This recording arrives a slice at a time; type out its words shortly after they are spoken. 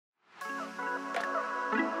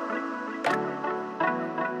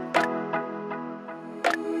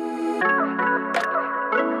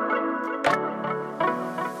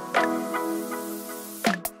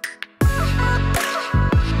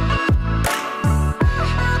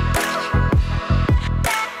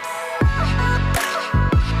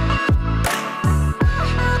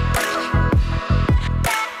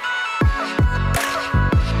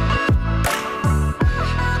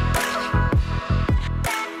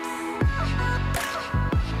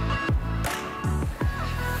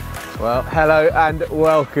Well, hello and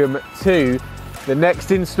welcome to the next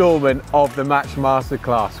instalment of the Match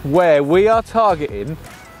Masterclass, where we are targeting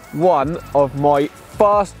one of my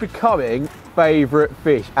fast becoming favourite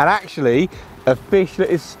fish, and actually a fish that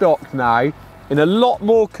is stocked now in a lot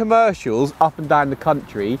more commercials up and down the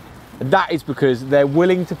country, and that is because they're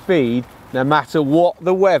willing to feed no matter what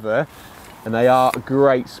the weather, and they are a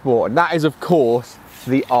great sport, and that is of course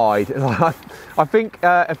the IDE. I think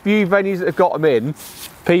a few venues that have got them in,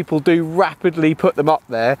 people do rapidly put them up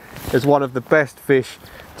there as one of the best fish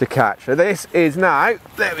to catch. So this is now,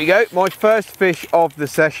 there we go, my first fish of the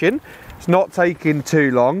session. It's not taking too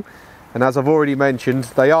long, and as I've already mentioned,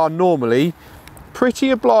 they are normally pretty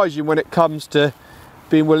obliging when it comes to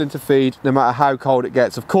being willing to feed no matter how cold it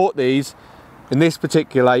gets. I've caught these in this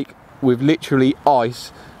particular lake with literally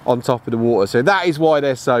ice on top of the water, so that is why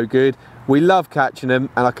they're so good. We love catching them,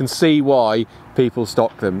 and I can see why people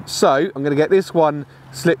stock them. So I'm going to get this one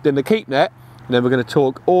slipped in the keep net, and then we're going to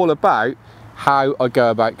talk all about how I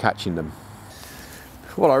go about catching them.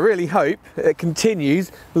 Well, I really hope it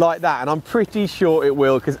continues like that, and I'm pretty sure it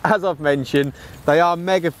will, because as I've mentioned, they are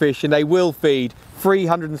mega fish and they will feed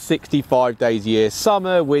 365 days a year,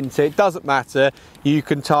 summer, winter, it doesn't matter. You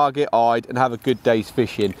can target IDE and have a good day's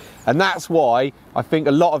fishing, and that's why I think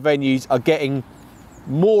a lot of venues are getting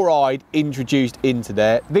more IDE introduced into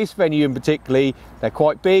there. This venue in particular, they're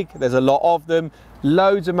quite big, there's a lot of them,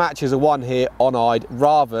 loads of matches are won here on IDE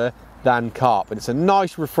rather than carp, and it's a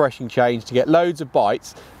nice refreshing change to get loads of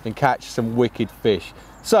bites and catch some wicked fish.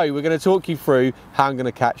 So we're going to talk you through how I'm going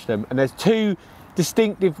to catch them, and there's two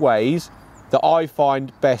distinctive ways that I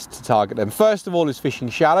find best to target them. First of all is fishing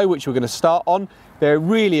shallow, which we're going to start on. They're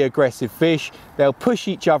really aggressive fish, they'll push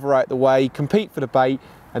each other out the way, compete for the bait,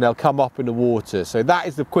 and they'll come up in the water. So that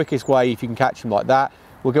is the quickest way if you can catch them like that.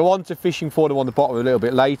 We'll go on to fishing for them on the bottom a little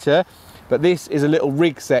bit later, but this is a little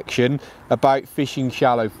rig section about fishing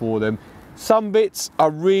shallow for them. Some bits are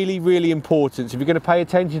really important, so if you're going to pay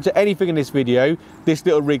attention to anything in this video, this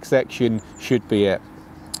little rig section should be it.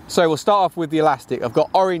 So we'll start off with the elastic. I've got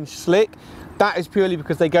orange slick. That is purely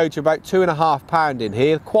because they go to about 2.5 pound in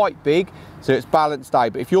here, quite big, so it's balanced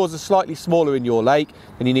out. But if yours is slightly smaller in your lake,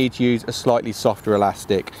 then you need to use a slightly softer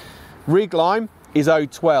elastic. Rig line is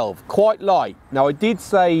 012, quite light. Now I did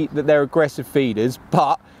say that they're aggressive feeders,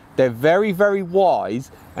 but they're very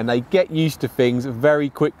wise and they get used to things very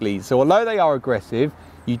quickly. So although they are aggressive,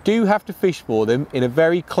 you do have to fish for them in a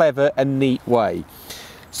very clever and neat way.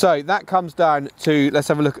 So that comes down to, let's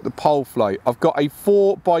have a look at the pole float. I've got a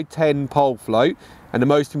 4x10 pole float, and the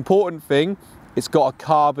most important thing, it's got a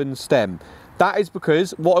carbon stem. That is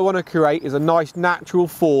because what I want to create is a nice natural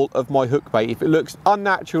fall of my hook bait. If it looks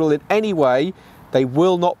unnatural in any way, they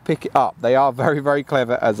will not pick it up. They are very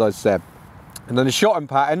clever, as I said. And then the shotting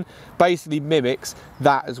pattern basically mimics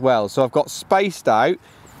that as well. So I've got spaced out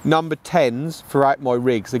number 10s throughout my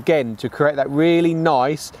rigs, again to create that really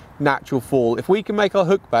nice natural fall. If we can make our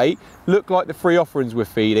hook bait look like the free offerings we're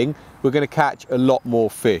feeding, we're going to catch a lot more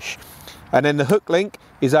fish. And then the hook link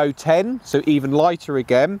is 010, so even lighter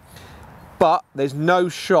again, but there's no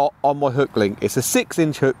shot on my hook link. It's a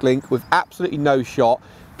 6-inch hook link with absolutely no shot,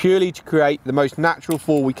 purely to create the most natural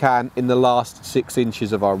fall we can in the last 6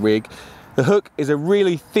 inches of our rig. The hook is a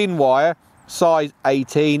really thin wire, size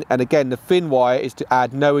 18, and again the thin wire is to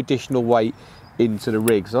add no additional weight into the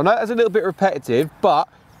rig. So I know that's a little bit repetitive, but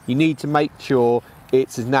you need to make sure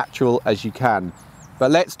it's as natural as you can.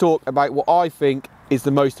 But let's talk about what I think is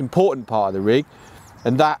the most important part of the rig,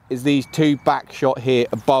 and that is these two back shot here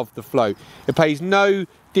above the float. It pays no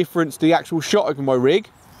difference to the actual shot of my rig.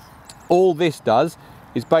 All this does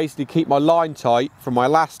is basically keep my line tight from my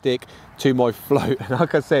elastic to my float. And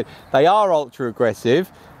like I said, they are ultra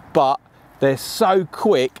aggressive, but they're so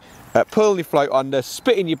quick at pulling your float under,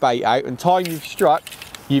 spitting your bait out, and time you've struck,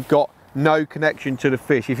 you've got no connection to the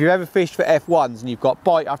fish. If you've ever fished for F1s and you've got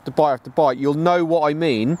bite after bite after bite, you'll know what I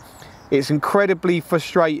mean. It's incredibly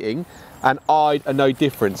frustrating, and IDE are no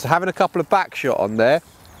different. So having a couple of back shot on there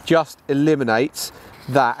just eliminates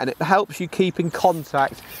that, and it helps you keep in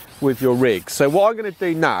contact with your rig. So what I'm going to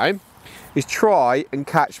do now is try and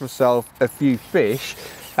catch myself a few fish,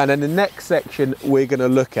 and then the next section we're going to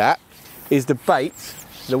look at is the baits,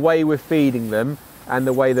 the way we're feeding them, and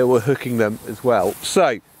the way that we're hooking them as well.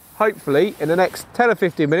 So hopefully in the next 10 or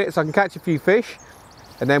 15 minutes I can catch a few fish,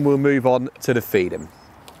 and then we'll move on to the feeding.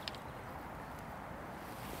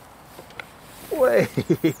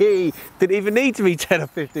 Didn't even need to be 10 or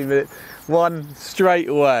 15 minutes, one straight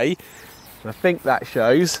away. I think that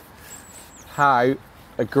shows how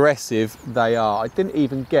aggressive they are. I didn't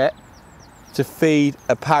even get to feed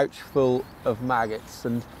a pouch full of maggots,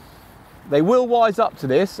 and They will wise up to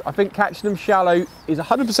this. I think catching them shallow is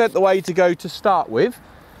 100% the way to go to start with,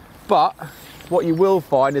 but what you will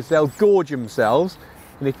find is they'll gorge themselves,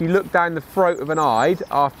 and if you look down the throat of an IDE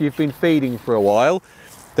after you've been feeding for a while,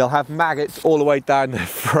 they'll have maggots all the way down their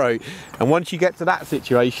throat, and once you get to that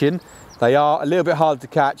situation, they are a little bit hard to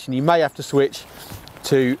catch, and you may have to switch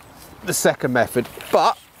to the second method.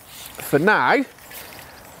 But for now,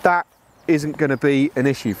 that isn't going to be an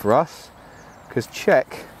issue for us, because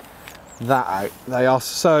check that out. They are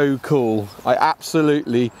so cool. I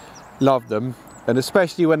absolutely love them, and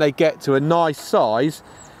especially when they get to a nice size,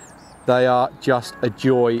 they are just a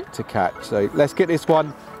joy to catch. So let's get this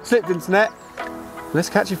one slipped into net. Let's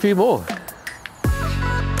catch a few more.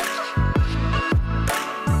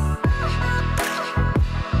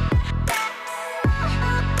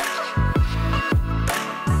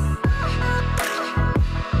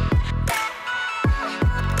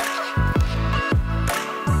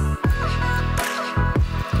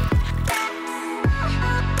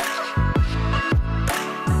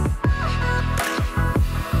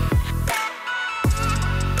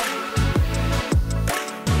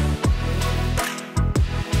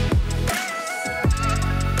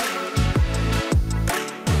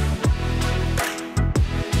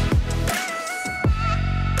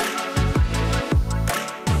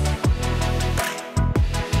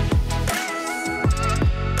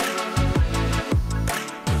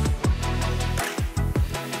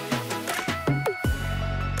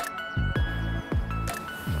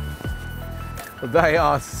 They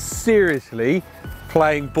are seriously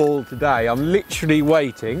playing ball today. I'm literally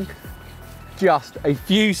waiting just a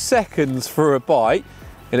few seconds for a bite,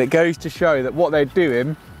 and it goes to show that what they're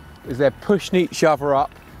doing is they're pushing each other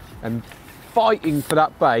up and fighting for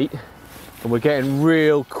that bait, and we're getting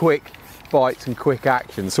real quick bites and quick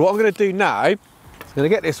action. So what I'm going to do now, I'm going to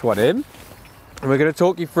get this one in, and we're going to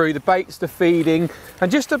talk you through the baits, the feeding,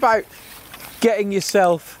 and just about getting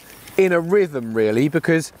yourself in a rhythm really,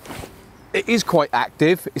 because it is quite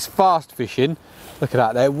active. It's fast fishing. Look at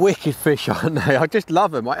that, they're wicked fish, aren't they? I just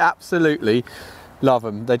love them. I absolutely love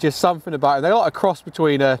them. They're just something about them. They're like a cross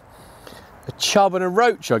between a chub and a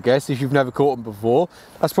roach, I guess, if you've never caught them before.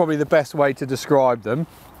 That's probably the best way to describe them.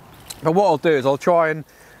 But what I'll do is I'll try and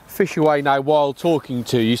fish away now while talking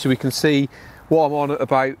to you, so we can see what I'm on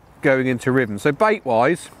about going into rhythm. So bait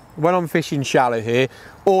wise, when I'm fishing shallow here,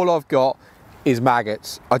 all I've got is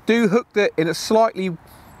maggots. I do hook it in a slightly,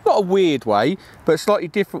 not a weird way, but a slightly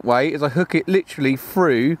different way, is I hook it literally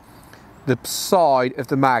through the side of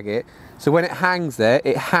the maggot. So when it hangs there,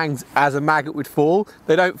 it hangs as a maggot would fall.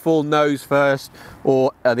 They don't fall nose first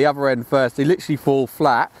or the other end first, they literally fall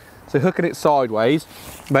flat. So hooking it sideways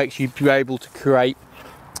makes you be able to create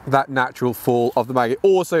that natural fall of the maggot. It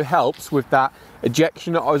also helps with that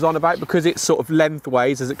ejection that I was on about, because it's sort of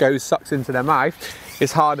lengthways as it goes, sucks into their mouth.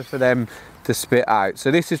 It's harder for them to spit out. So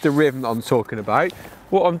this is the rhythm that I'm talking about.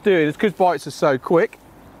 What I'm doing is, because bites are so quick,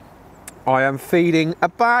 I am feeding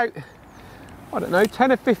about, I don't know,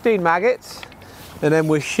 10 or 15 maggots, and then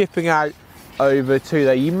we're shipping out over to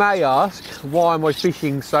there. You may ask, why am I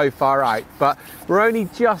fishing so far out? But we're only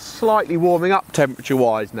just slightly warming up temperature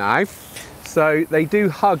wise now, so they do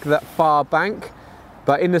hug that far bank,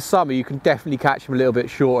 but in the summer you can definitely catch them a little bit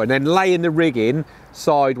shorter. And then laying the rig in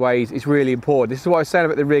sideways is really important. This is what I was saying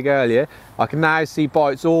about the rig earlier. I can now see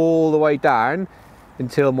bites all the way down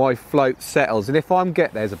until my float settles, and if I'm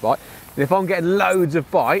there's a bite, and if I'm getting loads of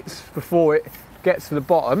bites before it gets to the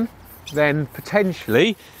bottom, then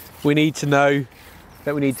potentially we need to know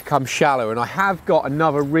that we need to come shallow. And I have got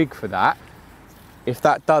another rig for that. If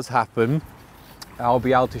that does happen, I'll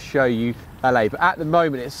be able to show you LA, but at the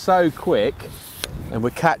moment it's so quick and we're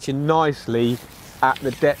catching nicely at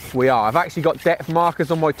the depth we are. I've actually got depth markers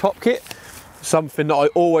on my top kit, something that I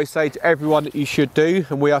always say to everyone that you should do,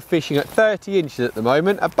 and we are fishing at 30 inches at the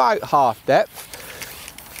moment, about half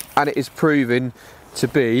depth, and it is proving to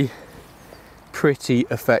be pretty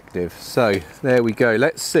effective. So there we go.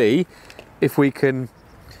 Let's see if we can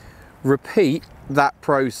repeat that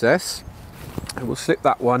process, and we'll slip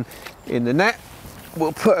that one in the net.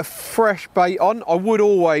 We'll put a fresh bait on. I would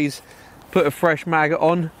always put a fresh maggot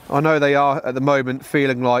on. I know they are at the moment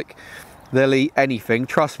feeling like they'll eat anything.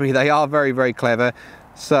 Trust me, they are very, very clever.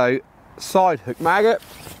 So side hook maggot.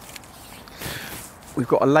 We've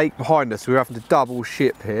got a lake behind us, so we're having to double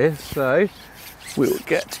ship here. So we'll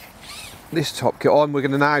get this top kit on. We're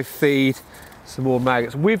going to now feed some more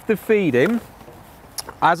maggots. With the feeding,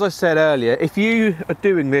 as I said earlier, if you are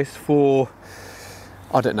doing this for,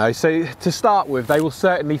 I don't know, so to start with, they will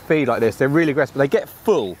certainly feed like this. They're really aggressive, but they get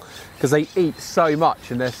full because they eat so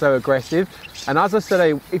much and they're so aggressive. And as I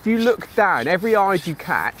said, if you look down, every IDE you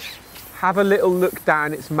catch have a little look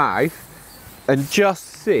down its mouth and just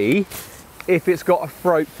see if it's got a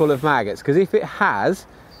throat full of maggots, because if it has,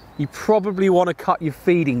 you probably want to cut your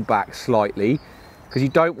feeding back slightly, because you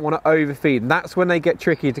don't want to overfeed, and that's when they get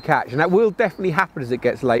trickier to catch. And that will definitely happen as it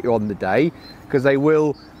gets later on in the day, because they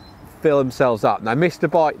will fill themselves up. Now, I missed a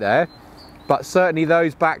bite there, but certainly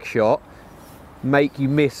those back shot make you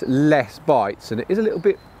miss less bites, and it is a little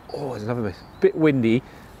bit, oh, there's another miss, a bit windy,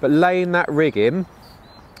 but laying that rig in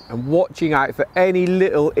and watching out for any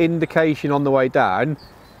little indication on the way down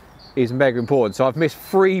is mega important. So I've missed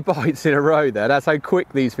 3 bites in a row there. That's how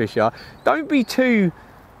quick these fish are. Don't be too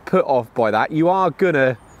put off by that. You are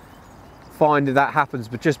gonna find that happens,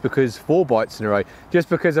 but just because 4 bites in a row, just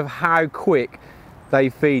because of how quick they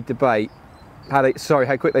feed the bait, how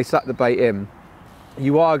quick they suck the bait in,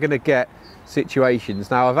 you are gonna get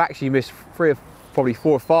situations. Now, I've actually missed 3 or probably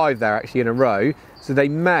 4 or 5 there actually in a row, so they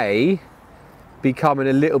may be coming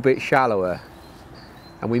a little bit shallower,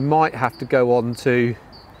 and we might have to go on to,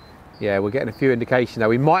 yeah, we're getting a few indications now,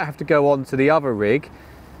 we might have to go on to the other rig,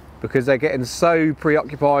 because they're getting so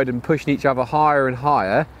preoccupied and pushing each other higher and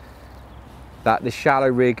higher that the shallow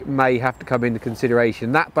rig may have to come into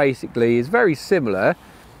consideration. That basically is very similar,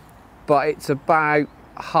 but it's about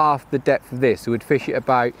half the depth of this, so we'd fish it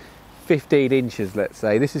about 15 inches, let's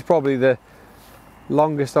say. This is probably the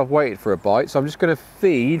longest I've waited for a bite, so I'm just going to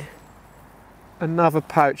feed another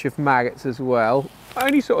pouch of maggots as well,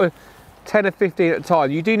 only sort of 10 or 15 at a time.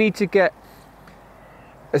 You do need to get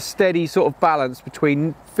a steady sort of balance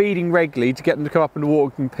between feeding regularly to get them to come up in the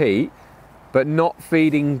water and compete, but not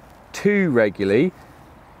feeding too regularly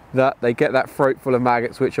that they get that throat full of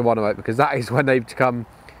maggots, which I want to make, because that is when they become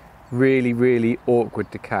really, really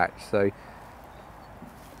awkward to catch. So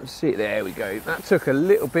let's see, there we go. That took a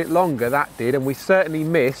little bit longer, that did, and we certainly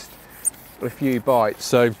missed a few bites.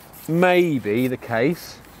 So maybe the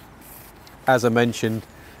case, as I mentioned,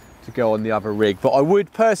 to go on the other rig, but I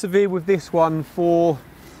would persevere with this one for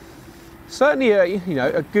certainly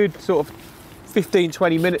a good sort of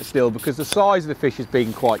 15-20 minutes still, because the size of the fish has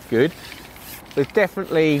been quite good. There's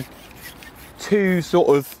definitely 2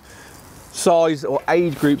 sort of size or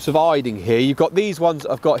age groups of hiding here. You've got these ones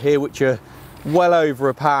that I've got here, which are well over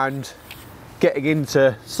a pound, getting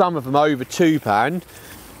into some of them over £2,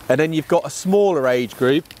 and then you've got a smaller age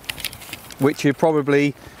group, which are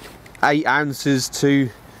probably 8 ounces to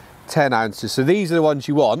 10 ounces. So these are the ones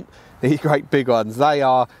you want, these great big ones. They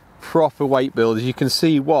are proper weight builders. You can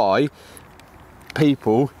see why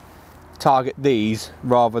people target these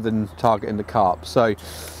rather than targeting the carp. So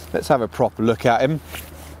let's have a proper look at him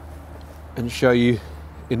and show you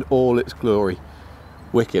in all its glory.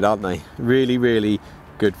 Wicked, aren't they? Really, really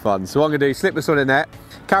good fun. So what I'm going to do, slip this on the net,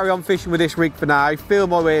 carry on fishing with this rig for now, feel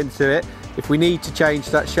my way into it. If we need to change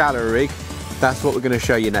that shallower rig, that's what we're going to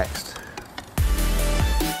show you next.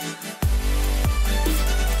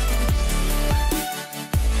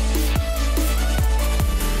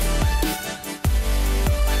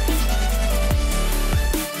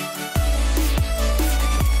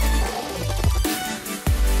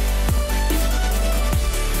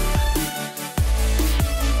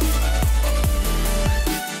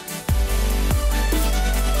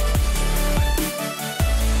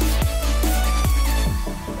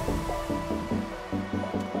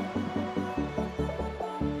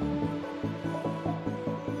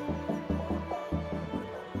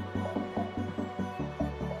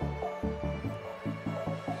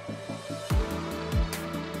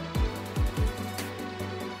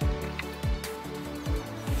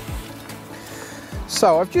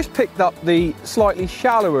 So I've just picked up the slightly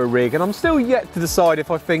shallower rig, and I'm still yet to decide if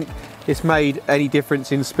I think it's made any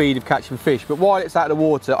difference in speed of catching fish, but while it's out of the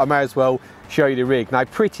water I may as well show you the rig. Now,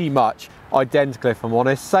 pretty much identical if I'm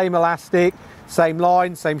honest, same elastic, same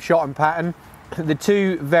line, same shot and pattern. The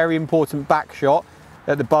 2 very important back shot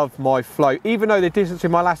at the above my float, even though the distance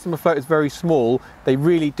between my last and my float is very small, they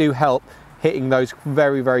really do help hitting those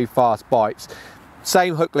very, very fast bites.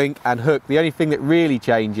 Same hook link and hook. The only thing that really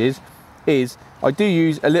changes is I do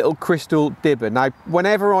use a little crystal dibber. Now,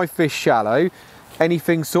 whenever I fish shallow,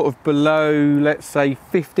 anything sort of below, let's say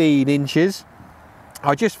 15 inches,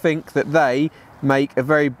 I just think that they make a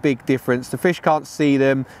very big difference. The fish can't see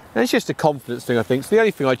them, and it's just a confidence thing, I think. So the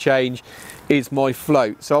only thing I change is my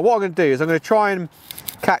float. So what I'm going to do is I'm going to try and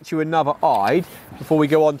catch you another IDE before we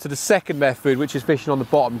go on to the second method, which is fishing on the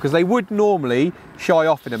bottom, because they would normally shy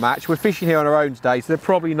off in a match. We're fishing here on our own today, so they're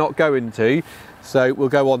probably not going to, so we'll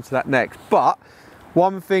go on to that next. But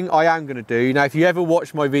one thing I am going to do, now if you ever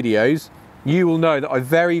watch my videos, you will know that I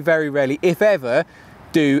very, very rarely, if ever,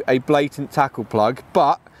 do a blatant tackle plug,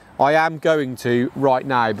 but I am going to right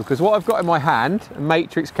now, because what I've got in my hand, a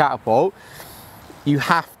Matrix catapult, you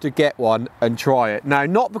have to get one and try it. Now,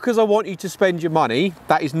 not because I want you to spend your money,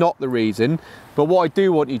 that is not the reason, but what I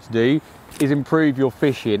do want you to do is improve your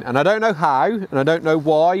fishing. And I don't know how, and I don't know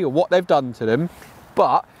why or what they've done to them,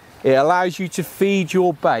 but it allows you to feed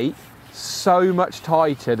your bait so much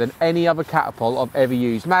tighter than any other catapult I've ever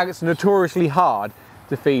used. Maggots are notoriously hard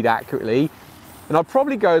to feed accurately, and I'd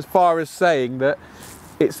probably go as far as saying that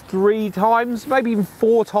it's 3 times, maybe even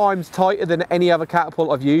 4 times tighter than any other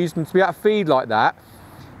catapult I've used. And to be able to feed like that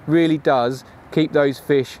really does keep those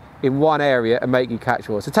fish in one area and make you catch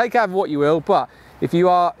more. So take out of what you will, but if you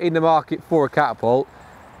are in the market for a catapult,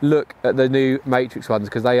 look at the new Matrix ones,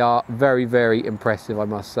 because they are very, very impressive, I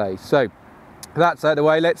must say. So that's out of the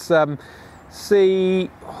way. Let's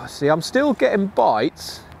see. I'm still getting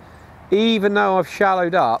bites, even though I've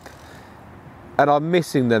shallowed up, and I'm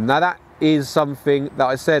missing them. Now that is something that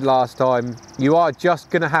I said last time, you are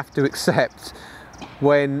just going to have to accept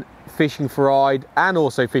when fishing for IDE and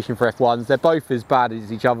also fishing for F1s. They're both as bad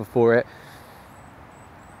as each other for it.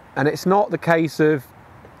 And it's not the case of,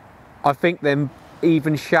 I think, them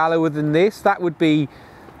even shallower than this. That would be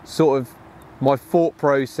sort of my thought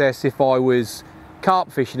process if I was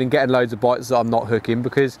carp fishing and getting loads of bites that I'm not hooking,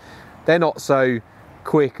 because they're not so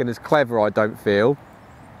quick and as clever, I don't feel.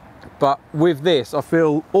 But with this, I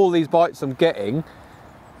feel all these bites I'm getting,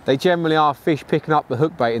 they generally are fish picking up the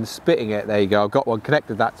hook bait and spitting it. There you go, I've got one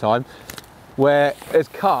connected that time. Where as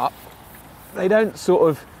carp, they don't sort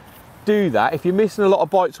of do that. If you're missing a lot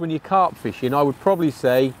of bites when you're carp fishing, I would probably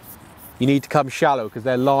say you need to come shallow because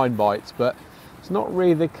they're line bites, but it's not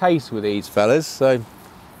really the case with these fellas. So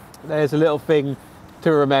there's a little thing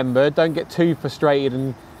to remember. Don't get too frustrated,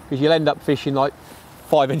 and because you'll end up fishing like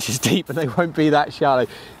 5 inches deep and they won't be that shallow.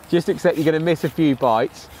 Just accept you're going to miss a few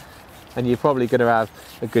bites and you're probably going to have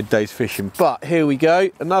a good day's fishing. But here we go,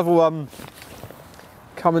 another one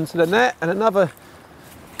coming to the net, and another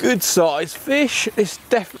good sized fish. It's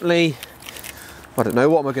definitely, I don't know,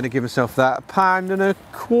 what am I going to give myself that? £1.25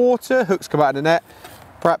 pound. Hooks come out of the net,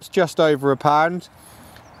 perhaps just over £1,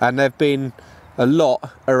 and they've been a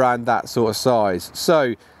lot around that sort of size.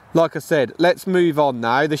 So like I said, let's move on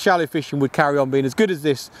now. The shallow fishing would carry on being as good as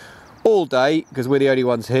this all day because we're the only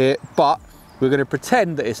ones here, but we're going to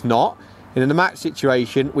pretend that it's not. And in a match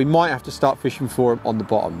situation, we might have to start fishing for them on the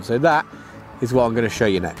bottom. So that is what I'm going to show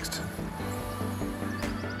you next.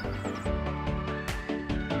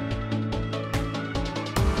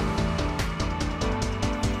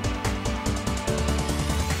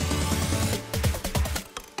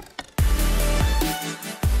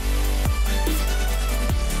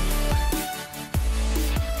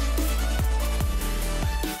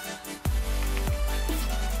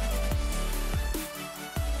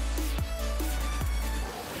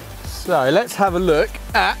 So let's have a look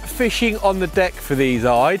at fishing on the deck for these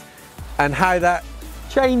IDE and how that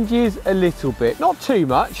changes a little bit. Not too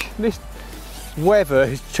much. This weather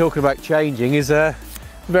is talking about changing is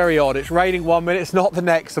very odd. It's raining 1 minute, it's not the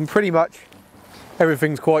next, and pretty much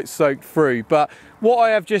everything's quite soaked through. But what I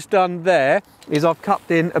have just done there is I've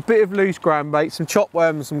cupped in a bit of loose ground bait, some chop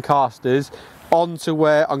worms, some casters onto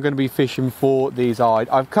where I'm going to be fishing for these IDE.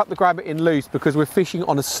 I've cut the ground bait in loose because we're fishing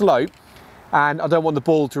on a slope and I don't want the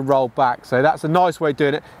ball to roll back. So that's a nice way of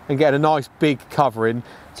doing it and getting a nice big covering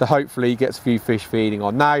to hopefully get a few fish feeding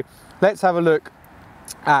on. Now, let's have a look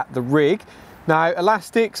at the rig. Now,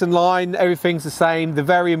 elastics and line, everything's the same. The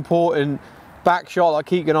very important back shot I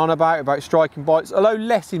keep going on about striking bites, although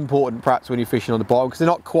less important perhaps when you're fishing on the bottom because they're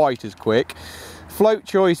not quite as quick. Float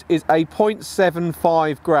choice is a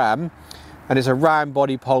 0.75 gram and it's a round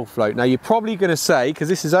body pole float. Now, you're probably going to say, because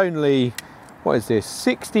this is only, what is this,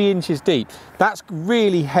 60 inches deep. That's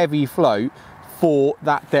really heavy float for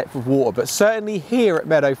that depth of water. But certainly here at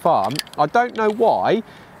Meadow Farm, I don't know why,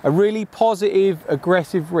 a really positive,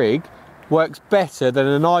 aggressive rig works better than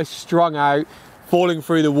a nice strung out, falling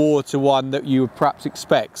through the water one that you would perhaps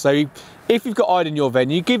expect. So if you've got IDE in your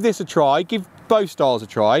venue, give this a try, give both styles a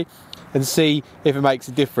try and see if it makes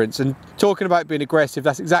a difference. And talking about being aggressive,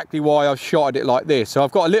 that's exactly why I've shot at it like this. So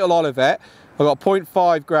I've got a little Olivet, I've got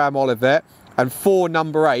 0.5 gram Olivet, and 4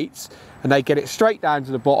 number 8s, and they get it straight down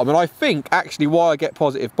to the bottom. And I think actually why I get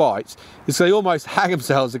positive bites is they almost hang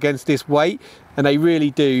themselves against this weight, and they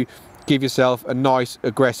really do give yourself a nice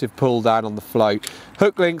aggressive pull down on the float.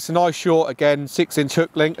 Hook length's a nice short, again 6-inch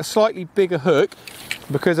hook length, a slightly bigger hook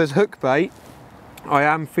because as hook bait I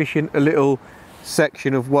am fishing a little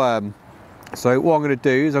section of worm. So what I'm going to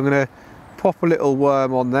do is I'm going to pop a little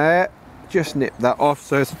worm on there, just nip that off.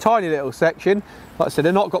 So it's a tiny little section. Like I said,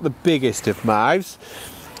 they're not got the biggest of mouths.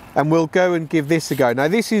 and we'll go and give this a go. Now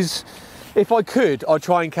this is, if I could, I'd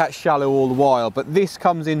try and catch shallow all the while, but this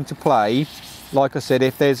comes into play, like I said,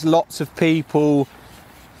 if there's lots of people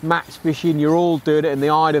match fishing, you're all doing it and the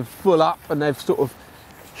IDE are full up and they've sort of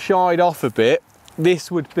shied off a bit, this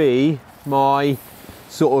would be my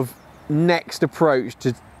sort of next approach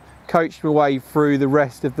to coach my way through the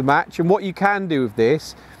rest of the match. And what you can do with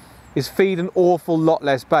this is feed an awful lot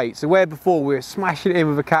less bait. So where before we were smashing it in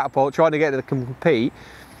with a catapult trying to get it to compete,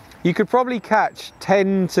 you could probably catch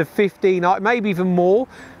 10 to 15, maybe even more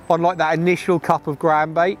on like that initial cup of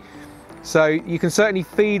ground bait. So you can certainly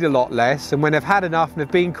feed a lot less, and when they've had enough and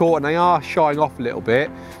they've been caught and they are shying off a little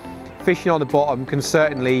bit, fishing on the bottom can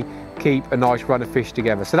certainly keep a nice run of fish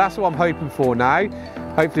together. So that's what I'm hoping for now.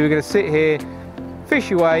 Hopefully we're going to sit here,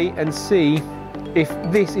 fish away and see if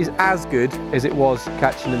this is as good as it was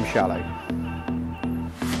catching them shallow.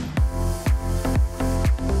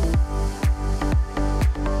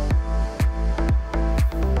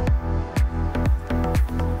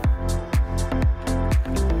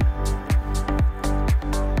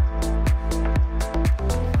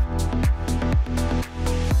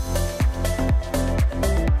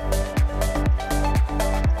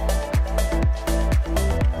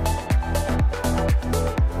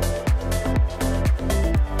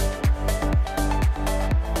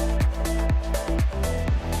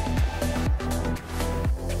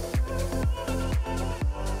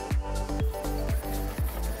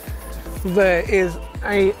 There is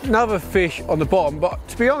another fish on the bottom, but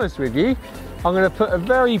to be honest with you, I'm going to put a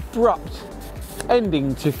very abrupt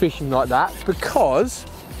ending to fishing like that because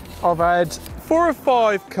I've had 4 or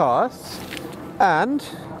 5 casts and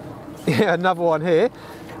another one here.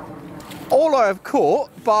 All I have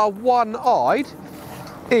caught, bar one IDE,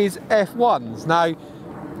 is F1s. Now,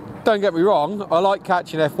 don't get me wrong, I like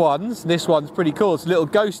catching F1s. This one's pretty cool. It's a little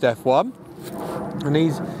ghost F1, and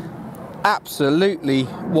he's absolutely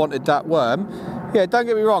wanted that worm. Yeah, don't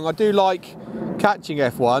get me wrong, I do like catching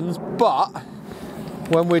F1s, but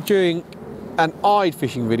when we're doing an IDE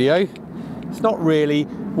fishing video, it's not really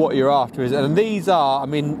what you're after, is it? And these are, I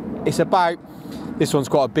mean, it's about, this one's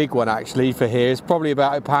quite a big one actually for here, it's probably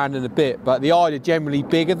about a pound and a bit, but the IDE are generally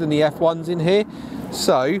bigger than the F1s in here,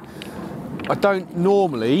 so I don't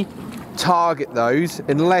normally target those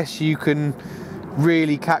unless you can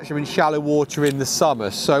really catch them in shallow water in the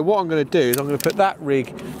summer. So what I'm going to do is I'm going to put that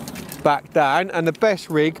rig back down, and the best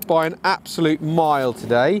rig by an absolute mile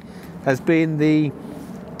today has been the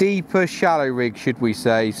deeper shallow rig, should we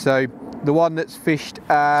say. So the one that's fished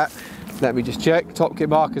at, let me just check, top kit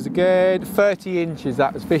markers again, 30 inches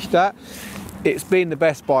that was fished at. It's been the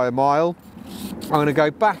best by a mile. I'm going to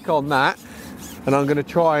go back on that and I'm going to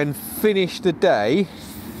try and finish the day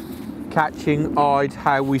catching IDE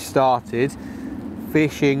how we started,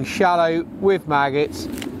 fishing shallow with maggots,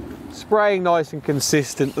 spraying nice and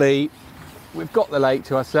consistently. We've got the lake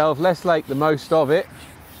to ourselves, let's make the most of it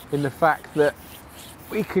in the fact that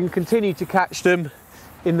we can continue to catch them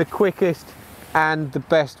in the quickest and the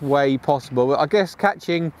best way possible. I guess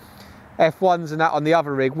catching F1s and that on the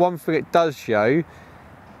other rig, one thing it does show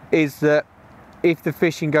is that if the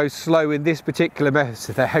fishing goes slow in this particular method,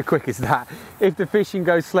 so how quick is that? If the fishing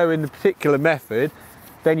goes slow in the particular method,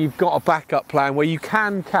 then you've got a backup plan where you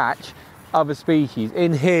can catch other species.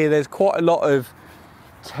 In here, there's quite a lot of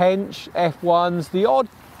tench, F1s, the odd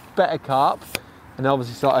better carp, and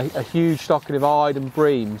obviously it's like a huge stocking of IDE and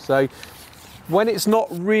bream. So when it's not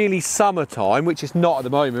really summertime, which it's not at the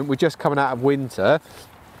moment, we're just coming out of winter,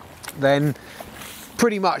 then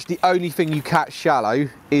pretty much the only thing you catch shallow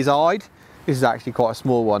is IDE. This is actually quite a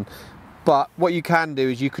small one. But what you can do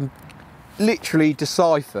is you can literally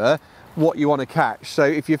decipher what you want to catch. So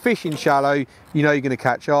if you're fishing shallow, you know you're going to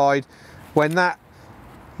catch IDE. When that,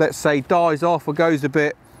 let's say, dies off or goes a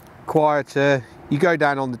bit quieter, you go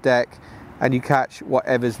down on the deck and you catch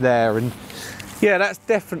whatever's there. And yeah, that's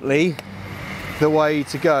definitely the way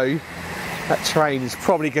to go. That train is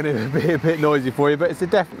probably going to be a bit noisy for you, but it's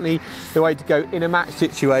definitely the way to go in a match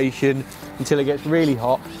situation until it gets really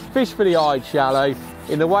hot. Fish for the IDE shallow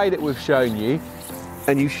in the way that we've shown you,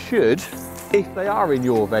 and you should, if they are in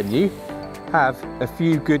your venue, have a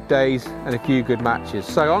few good days and a few good matches.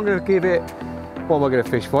 So I'm going to give it, what am I going to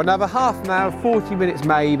fish for? Another half an hour, 40 minutes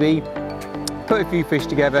maybe, put a few fish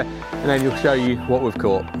together, and then we'll show you what we've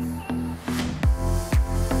caught.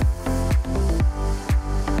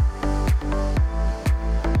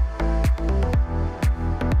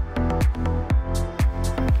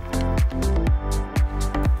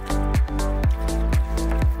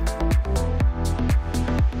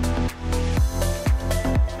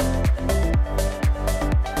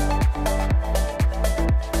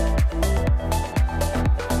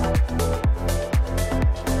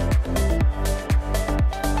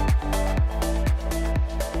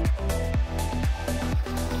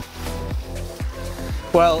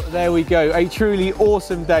 Well, there we go. A truly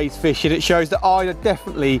awesome day's fishing. It shows that IDE are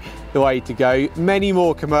definitely the way to go. Many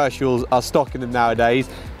more commercials are stocking them nowadays,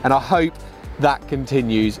 and I hope that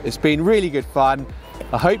continues. It's been really good fun.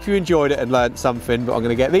 I hope you enjoyed it and learned something, but I'm going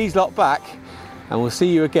to get these lot back, and we'll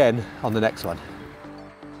see you again on the next one.